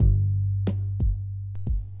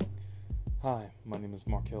Hi, my name is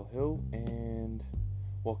Markel Hill, and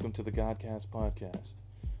welcome to the Godcast podcast.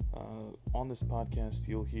 On this podcast,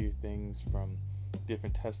 you'll hear things from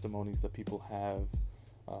different testimonies that people have,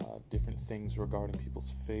 different things regarding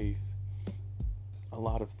people's faith, a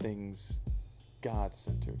lot of things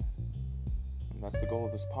God-centered. And that's the goal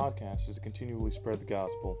of this podcast, is to continually spread the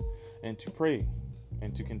gospel and to pray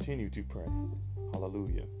and to continue to pray.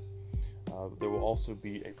 Hallelujah. There will also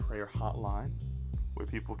be a prayer hotline where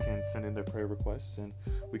people can send in their prayer requests and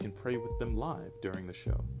we can pray with them live during the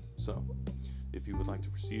show. So, if you would like to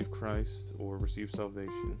receive Christ or receive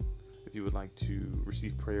salvation, if you would like to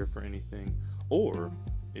receive prayer for anything, or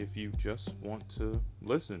if you just want to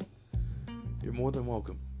listen, you're more than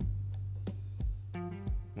welcome.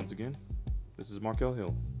 Once again, this is Markel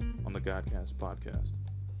Hill on the Godcast podcast.